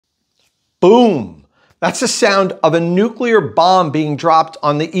Boom! That's the sound of a nuclear bomb being dropped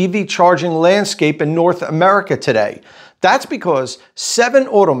on the EV charging landscape in North America today. That's because 7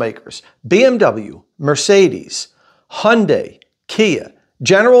 automakers, BMW, Mercedes, Hyundai, Kia,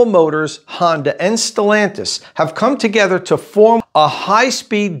 General Motors, Honda, and Stellantis have come together to form a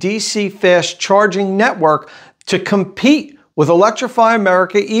high-speed DC fast charging network to compete with Electrify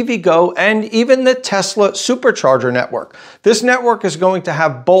America, EVgo, and even the Tesla Supercharger network. This network is going to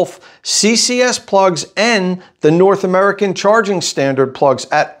have both CCS plugs and the North American Charging Standard plugs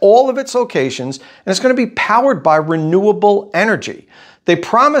at all of its locations, and it's going to be powered by renewable energy. They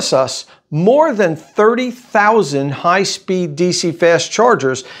promise us more than 30,000 high-speed DC fast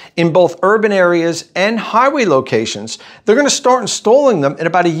chargers in both urban areas and highway locations. They're going to start installing them in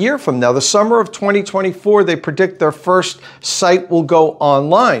about a year from now. The summer of 2024, they predict their first site will go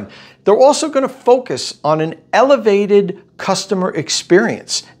online. They're also going to focus on an elevated customer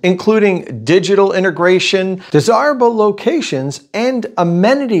experience, including digital integration, desirable locations, and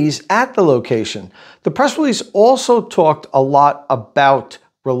amenities at the location. The press release also talked a lot about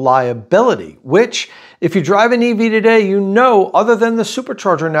reliability, which, if you drive an EV today, you know, other than the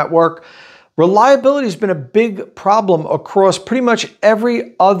supercharger network, reliability has been a big problem across pretty much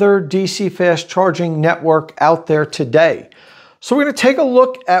every other DC fast charging network out there today. So we're going to take a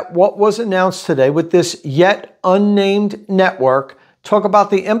look at what was announced today with this yet unnamed network, talk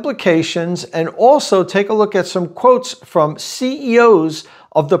about the implications, and also take a look at some quotes from CEOs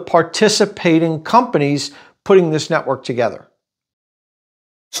of the participating companies putting this network together.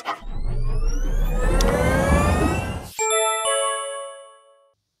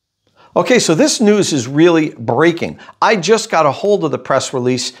 Okay, so this news is really breaking. I just got a hold of the press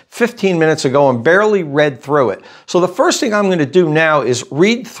release 15 minutes ago and barely read through it. So the first thing I'm going to do now is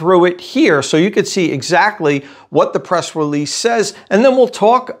read through it here so you can see exactly what the press release says, and then we'll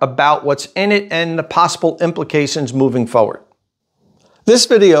talk about what's in it and the possible implications moving forward. This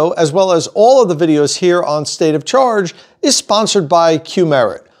video, as well as all of the videos here on State of Charge, is sponsored by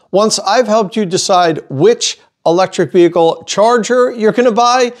Qmerit. Once I've helped you decide which electric vehicle charger you're going to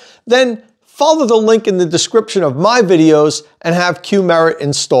buy, then follow the link in the description of my videos and have Qmerit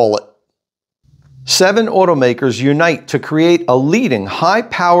install it. 7 automakers unite to create a leading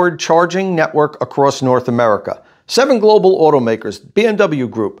high-powered charging network across North America. 7 global automakers, BMW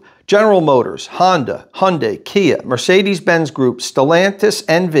Group, General Motors, Honda, Hyundai, Kia, Mercedes-Benz Group, Stellantis,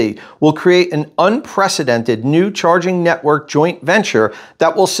 NV will create an unprecedented new charging network joint venture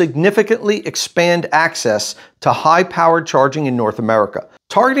that will significantly expand access to high-powered charging in North America,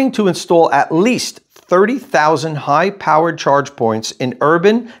 targeting to install at least 30,000 high-powered charge points in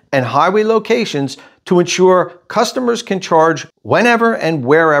urban and highway locations to ensure customers can charge whenever and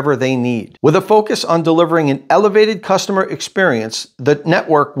wherever they need. With a focus on delivering an elevated customer experience, the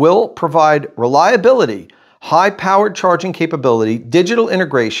network will provide reliability, high-powered charging capability, digital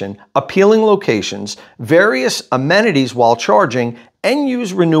integration, appealing locations, various amenities while charging, and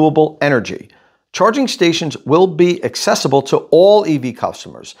use renewable energy. Charging stations will be accessible to all EV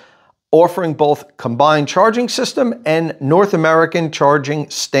customers, offering both combined charging system and North American charging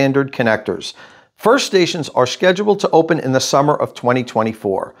standard connectors. First stations are scheduled to open in the summer of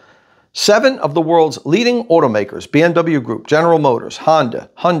 2024. 7 of the world's leading automakers, BMW Group, General Motors, Honda,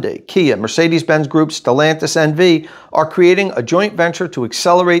 Hyundai, Kia, Mercedes-Benz Group, Stellantis, NV, are creating a joint venture to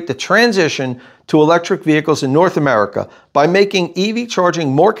accelerate the transition to electric vehicles in North America by making EV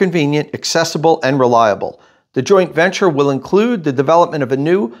charging more convenient, accessible, and reliable. The joint venture will include the development of a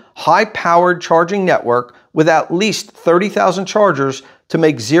new high-powered charging network with at least 30,000 chargers to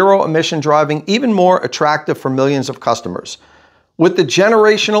make zero-emission driving even more attractive for millions of customers. With the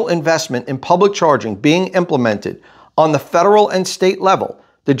generational investment in public charging being implemented on the federal and state level,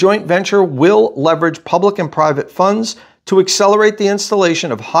 the joint venture will leverage public and private funds to accelerate the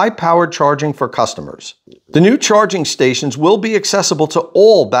installation of high-powered charging for customers. The new charging stations will be accessible to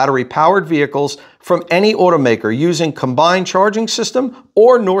all battery-powered vehicles from any automaker using combined charging system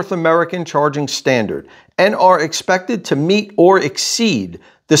or North American charging standard, and are expected to meet or exceed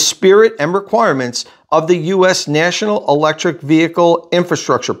the spirit and requirements of the U.S. National Electric Vehicle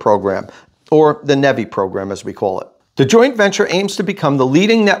Infrastructure Program, or the NEVI program as we call it. The joint venture aims to become the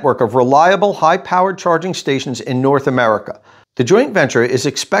leading network of reliable, high-powered charging stations in North America. The joint venture is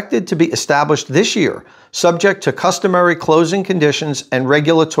expected to be established this year, subject to customary closing conditions and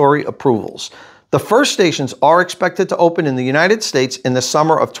regulatory approvals. The first stations are expected to open in the United States in the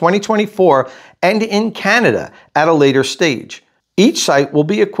summer of 2024 and in Canada at a later stage. Each site will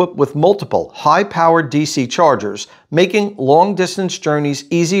be equipped with multiple high-powered DC chargers, making long-distance journeys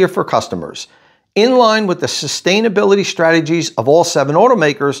easier for customers. In line with the sustainability strategies of all 7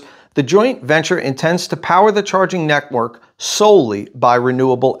 automakers, The joint venture intends to power the charging network solely by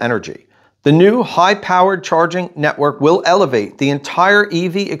renewable energy. The new high-powered charging network will elevate the entire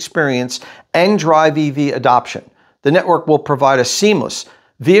EV experience and drive EV adoption. The network will provide a seamless,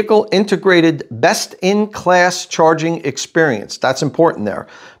 vehicle-integrated, best-in-class charging experience. That's important there.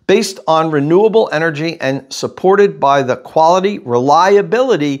 Based on renewable energy and supported by the quality,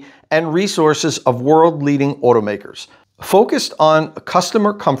 reliability, and resources of world-leading automakers. Focused on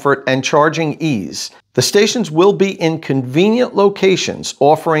customer comfort and charging ease, the stations will be in convenient locations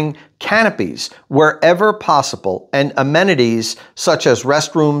offering canopies wherever possible and amenities such as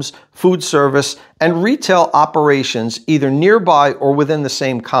restrooms, food service, and retail operations either nearby or within the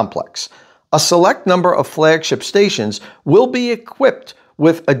same complex. A select number of flagship stations will be equipped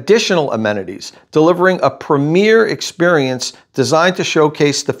with additional amenities, delivering a premier experience designed to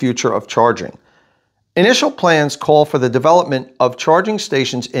showcase the future of charging. Initial plans call for the development of charging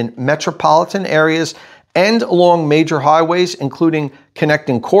stations in metropolitan areas and along major highways, including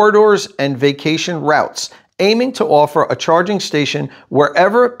connecting corridors and vacation routes, aiming to offer a charging station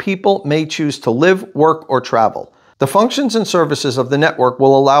wherever people may choose to live, work, or travel. The functions and services of the network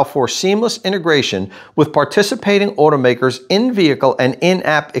will allow for seamless integration with participating automakers' in-vehicle and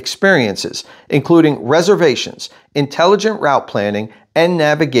in-app experiences, including reservations, intelligent route planning and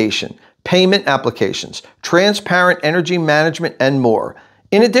navigation, payment applications, transparent energy management, and more.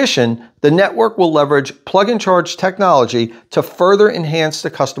 In addition, the network will leverage plug-and-charge technology to further enhance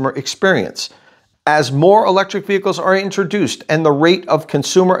the customer experience. As more electric vehicles are introduced and the rate of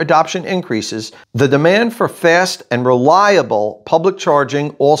consumer adoption increases, the demand for fast and reliable public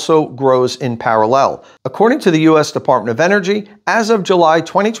charging also grows in parallel. According to the U.S. Department of Energy, as of July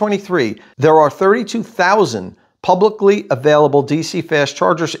 2023, there are 32,000 publicly available DC fast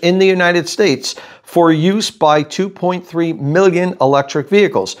chargers in the United States for use by 2.3 million electric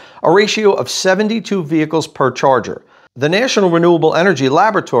vehicles, a ratio of 72 vehicles per charger. The National Renewable Energy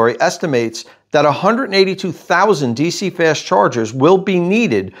Laboratory estimates that 182,000 DC fast chargers will be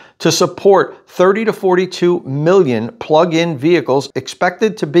needed to support 30 to 42 million plug-in vehicles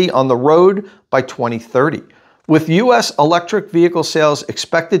expected to be on the road by 2030. With U.S. electric vehicle sales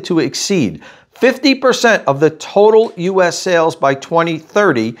expected to exceed 50% of the total U.S. sales by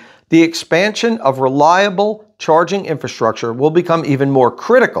 2030, the expansion of reliable charging infrastructure will become even more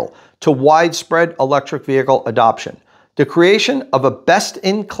critical to widespread electric vehicle adoption. The creation of a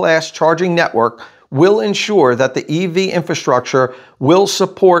best-in-class charging network will ensure that the EV infrastructure will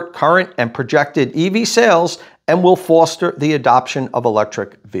support current and projected EV sales and will foster the adoption of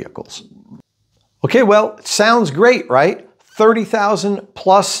electric vehicles. Okay, well, it sounds great, right? 30,000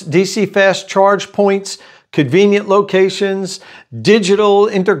 plus DC fast charge points, convenient locations, digital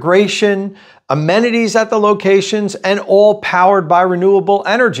integration, amenities at the locations, and all powered by renewable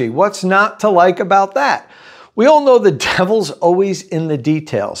energy. What's not to like about that? We all know the devil's always in the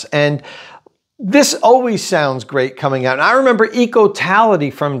details, and this always sounds great coming out. And I remember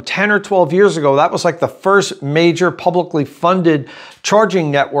Ecotality from 10 or 12 years ago. That was like the first major publicly funded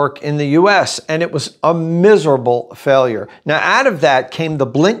charging network in the US, and it was a miserable failure. Now, out of that came the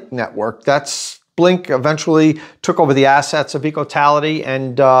Blink network. Blink eventually took over the assets of Ecotality,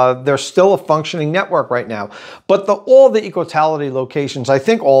 and they're still a functioning network right now. But all the Ecotality locations, I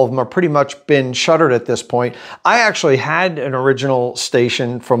think all of them are pretty much been shuttered at this point. I actually had an original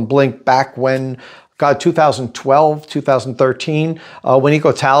station from Blink back when, 2012, 2013, when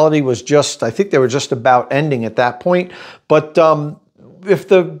Ecotality was just, I think they were just about ending at that point. But if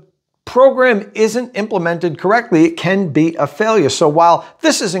the program isn't implemented correctly, it can be a failure. So while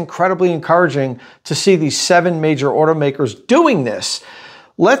this is incredibly encouraging to see these 7 major automakers doing this,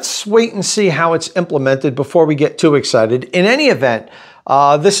 let's wait and see how it's implemented before we get too excited. In any event,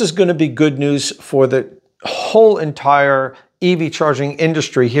 this is going to be good news for the whole entire EV charging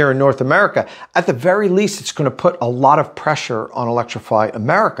industry here in North America. At the very least, it's going to put a lot of pressure on Electrify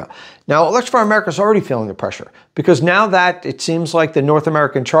America. Now, Electrify America is already feeling the pressure because now that it seems like the North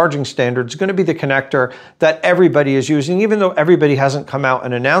American charging standard is going to be the connector that everybody is using, even though everybody hasn't come out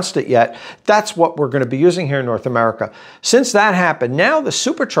and announced it yet. That's what we're going to be using here in North America. Since that happened, now the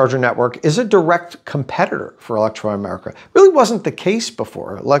supercharger network is a direct competitor for Electrify America. It really wasn't the case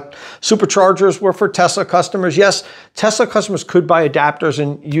before. Superchargers were for Tesla customers. Yes, Tesla customers could buy adapters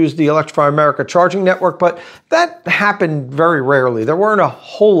and use the Electrify America charging network, but that happened very rarely. There weren't a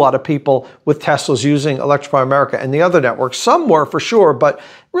whole lot of people with Teslas using Electrify America and the other networks. Some were for sure, but it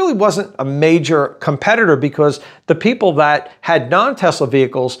really wasn't a major competitor because the people that had non-Tesla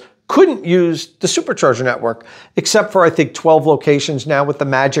vehicles couldn't use the supercharger network, except for, I think, 12 locations now with the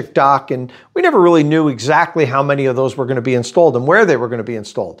Magic Dock, and we never really knew exactly how many of those were going to be installed and where they were going to be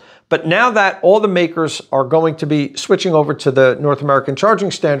installed. But now that all the makers are going to be switching over to the North American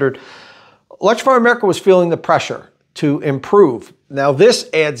charging standard, Electrify America was feeling the pressure to improve. Now this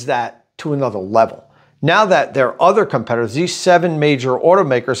adds that to another level. Now that there are other competitors, these 7 major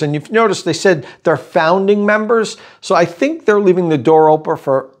automakers, and you've noticed they said they're founding members, so I think they're leaving the door open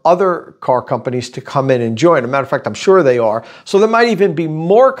for other car companies to come in and join. As a matter of fact, I'm sure they are. So there might even be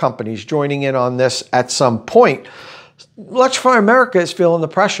more companies joining in on this at some point. Electrify America is feeling the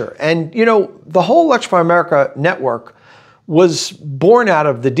pressure. And you know, the whole Electrify America network was born out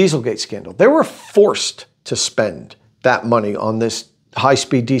of the Dieselgate scandal. They were forced to spend that money on this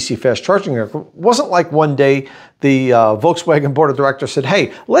high-speed DC fast charging network. It wasn't like one day the Volkswagen board of directors said,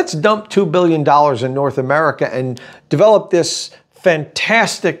 hey, let's dump $2 billion in North America and develop this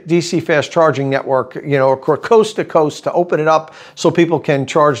fantastic DC fast charging network, you know, coast to coast, to open it up so people can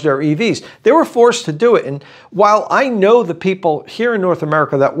charge their EVs. They were forced to do it. And while I know the people here in North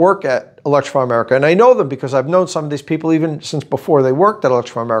America that work at Electrify America, and I know them because I've known some of these people even since before they worked at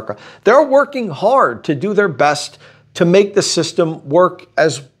Electrify America, they're working hard to do their best to make the system work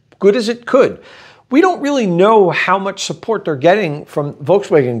as good as it could. We don't really know how much support they're getting from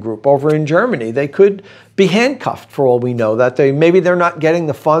Volkswagen Group over in Germany. They could be handcuffed for all we know, that maybe they're not getting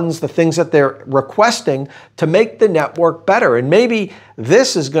the funds, the things that they're requesting to make the network better. And maybe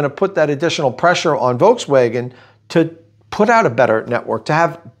this is going to put that additional pressure on Volkswagen to put out a better network, to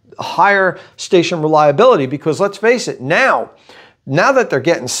have higher station reliability, because let's face it, now that they're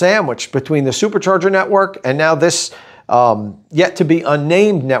getting sandwiched between the supercharger network and now this yet to be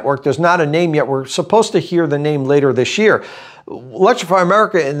unnamed network, there's not a name yet. We're supposed to hear the name later this year. Electrify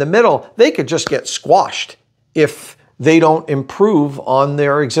America in the middle, they could just get squashed if they don't improve on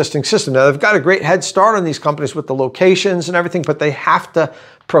their existing system. Now, they've got a great head start on these companies with the locations and everything, but they have to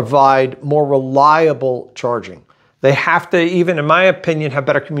provide more reliable charging. They have to, even in my opinion, have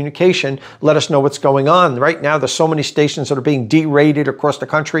better communication, let us know what's going on. Right now, there's so many stations that are being derated across the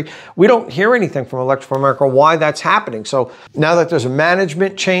country. We don't hear anything from Electrify America why that's happening. So now that there's a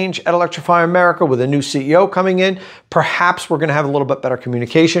management change at Electrify America with a new CEO coming in, perhaps we're going to have a little bit better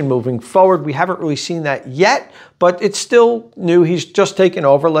communication moving forward. We haven't really seen that yet, but it's still new. He's just taken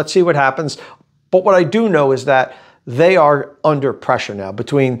over. Let's see what happens. But what I do know is that they are under pressure now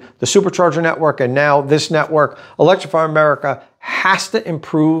between the supercharger network and now this network. Electrify America has to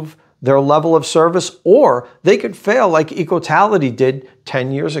improve their level of service, or they could fail like Ecotality did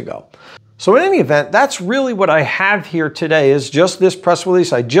 10 years ago. So in any event, that's really what I have here today, is just this press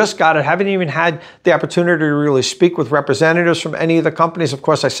release. I just got it. Haven't even had the opportunity to really speak with representatives from any of the companies. Of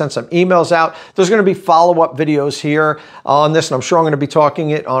course, I sent some emails out. There's going to be follow-up videos here on this, and I'm sure I'm going to be talking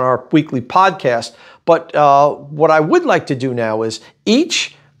it on our weekly podcast. But what I would like to do now is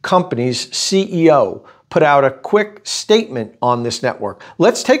each company's CEO put out a quick statement on this network.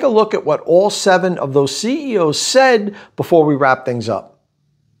 Let's take a look at what all 7 of those CEOs said before we wrap things up.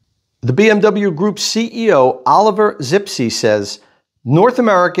 The BMW Group CEO, Oliver Zipse, says, North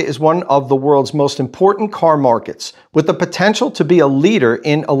America is one of the world's most important car markets, with the potential to be a leader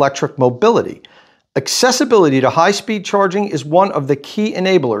in electric mobility. Accessibility to high-speed charging is one of the key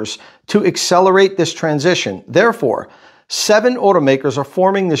enablers to accelerate this transition. Therefore, 7 automakers are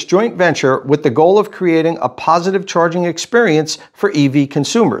forming this joint venture with the goal of creating a positive charging experience for EV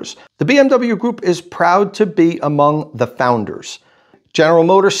consumers. The BMW Group is proud to be among the founders. General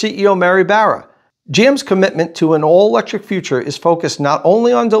Motors CEO Mary Barra. GM's commitment to an all-electric future is focused not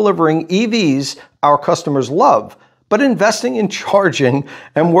only on delivering EVs our customers love, but investing in charging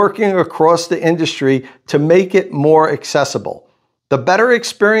and working across the industry to make it more accessible. The better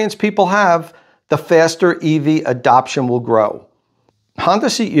experience people have, the faster EV adoption will grow. Honda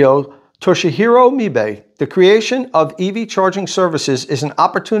CEO Toshihiro Mibe. The creation of EV charging services is an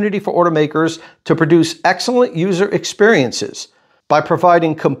opportunity for automakers to produce excellent user experiences by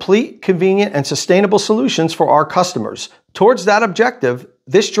providing complete, convenient, and sustainable solutions for our customers. Towards that objective,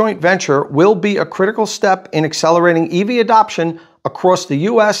 this joint venture will be a critical step in accelerating EV adoption across the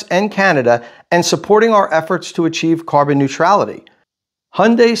US and Canada and supporting our efforts to achieve carbon neutrality.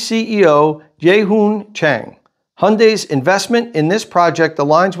 Hyundai CEO Jae-hoon Chang. Hyundai's investment in this project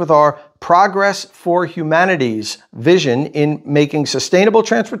aligns with our Progress for Humanity's vision in making sustainable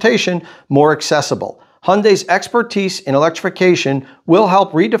transportation more accessible. Hyundai's expertise in electrification will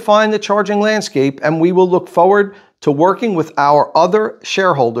help redefine the charging landscape, and we will look forward to working with our other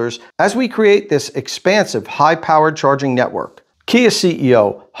shareholders as we create this expansive, high-powered charging network. Kia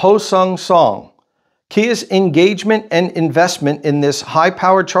CEO Ho Sung Song. Kia's engagement and investment in this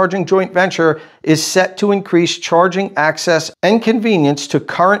high-powered charging joint venture is set to increase charging access and convenience to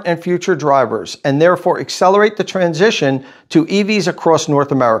current and future drivers, and therefore accelerate the transition to EVs across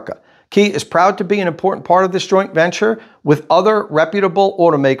North America. Kia is proud to be an important part of this joint venture with other reputable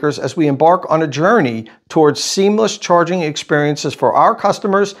automakers as we embark on a journey towards seamless charging experiences for our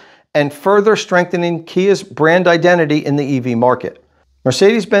customers and further strengthening Kia's brand identity in the EV market.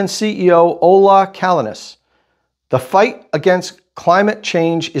 Mercedes-Benz CEO Ola Kalanis: "The fight against climate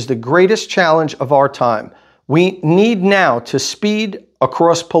change is the greatest challenge of our time. We need now to speed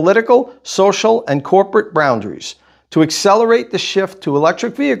across political, social, and corporate boundaries. To accelerate the shift to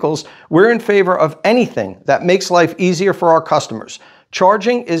electric vehicles, we're in favor of anything that makes life easier for our customers.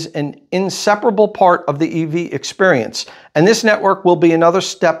 Charging is an inseparable part of the EV experience, and this network will be another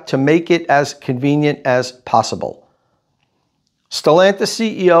step to make it as convenient as possible." Stellantis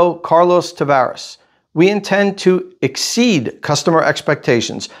CEO Carlos Tavares: "We intend to exceed customer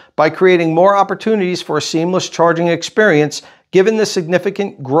expectations by creating more opportunities for a seamless charging experience given the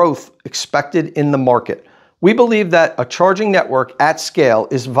significant growth expected in the market. We believe that a charging network at scale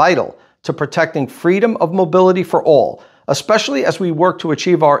is vital to protecting freedom of mobility for all, especially as we work to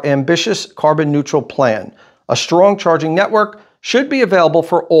achieve our ambitious carbon neutral plan. A strong charging network should be available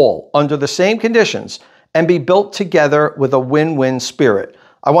for all under the same conditions and be built together with a win-win spirit.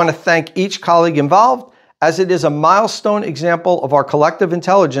 I want to thank each colleague involved, as it is a milestone example of our collective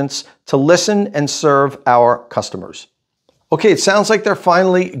intelligence to listen and serve our customers." Okay, it sounds like they're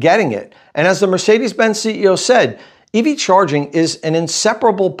finally getting it. And as the Mercedes-Benz CEO said, EV charging is an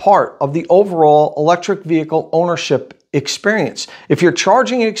inseparable part of the overall electric vehicle ownership experience. If your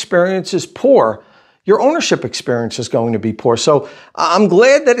charging experience is poor, your ownership experience is going to be poor. So I'm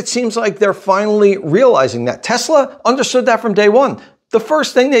glad that it seems like they're finally realizing that. Tesla understood that from day one. The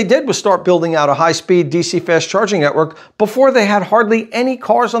first thing they did was start building out a high-speed DC fast charging network before they had hardly any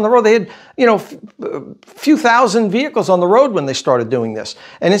cars on the road. They had, a few thousand vehicles on the road when they started doing this.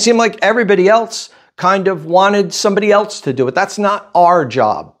 And it seemed like everybody else kind of wanted somebody else to do it. That's not our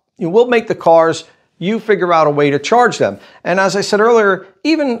job. We'll make the cars. You figure out a way to charge them. And as I said earlier,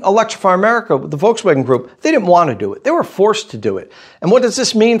 even Electrify America, the Volkswagen Group, they didn't want to do it. They were forced to do it. And what does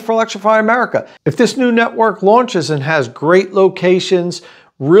this mean for Electrify America? If this new network launches and has great locations,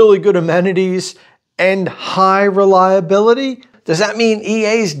 really good amenities, and high reliability, does that mean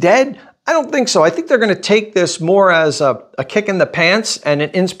EA's dead? I don't think so. I think they're going to take this more as a kick in the pants and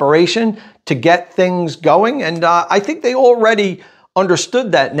an inspiration to get things going. And I think they already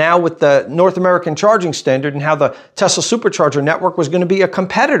understood that now with the North American charging standard and how the Tesla supercharger network was going to be a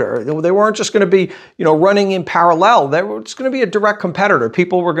competitor. They weren't just going to be, running in parallel. They were just going to be a direct competitor.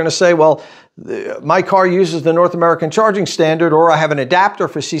 People were going to say, well, my car uses the North American charging standard, or I have an adapter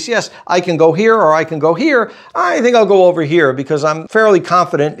for CCS. I can go here or I can go here. I think I'll go over here because I'm fairly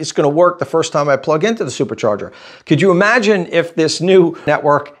confident it's going to work the first time I plug into the supercharger. Could you imagine if this new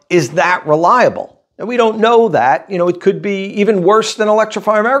network is that reliable? And we don't know that. It could be even worse than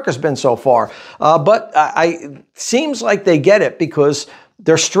Electrify America's been so far. But it seems like they get it because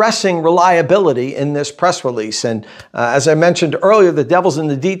they're stressing reliability in this press release. And as I mentioned earlier, the devil's in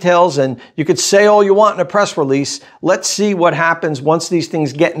the details, and you could say all you want in a press release. Let's see what happens once these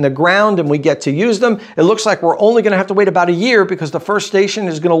things get in the ground and we get to use them. It looks like we're only going to have to wait about a year because the first station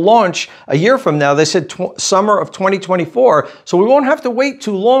is going to launch a year from now. They said summer of 2024. So we won't have to wait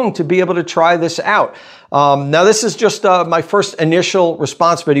too long to be able to try this out. Now, this is just my first initial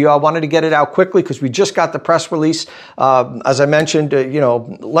response video. I wanted to get it out quickly because we just got the press release, as I mentioned,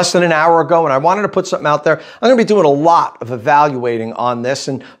 less than an hour ago, and I wanted to put something out there. I'm going to be doing a lot of evaluating on this,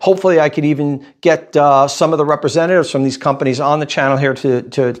 and hopefully I could even get some of the representatives from these companies on the channel here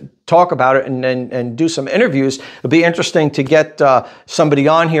to talk about it and do some interviews. It'll be interesting to get somebody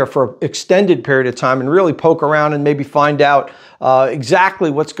on here for an extended period of time and really poke around and maybe find out exactly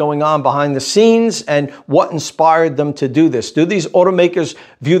what's going on behind the scenes and what inspired them to do this. Do these automakers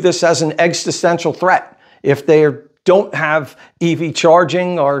view this as an existential threat? If they don't have EV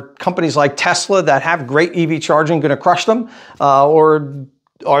charging, are companies like Tesla that have great EV charging going to crush them? Or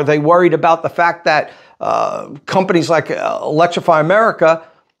are they worried about the fact that companies like Electrify America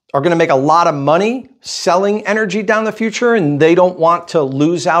are going to make a lot of money selling energy down the future and they don't want to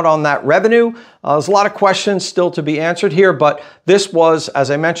lose out on that revenue? There's a lot of questions still to be answered here, but this was,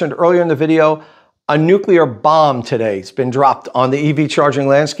 as I mentioned earlier in the video, a nuclear bomb today. It's been dropped on the EV charging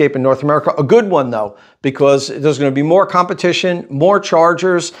landscape in North America. A good one, though, because there's going to be more competition, more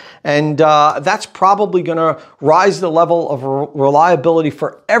chargers, and that's probably going to rise the level of reliability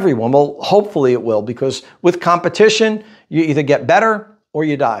for everyone. Well, hopefully it will, because with competition, you either get better or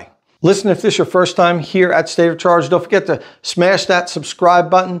you die. Listen, if this is your first time here at State of Charge, don't forget to smash that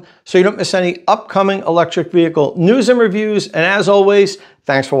subscribe button so you don't miss any upcoming electric vehicle news and reviews. And as always,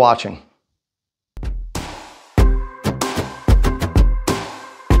 thanks for watching.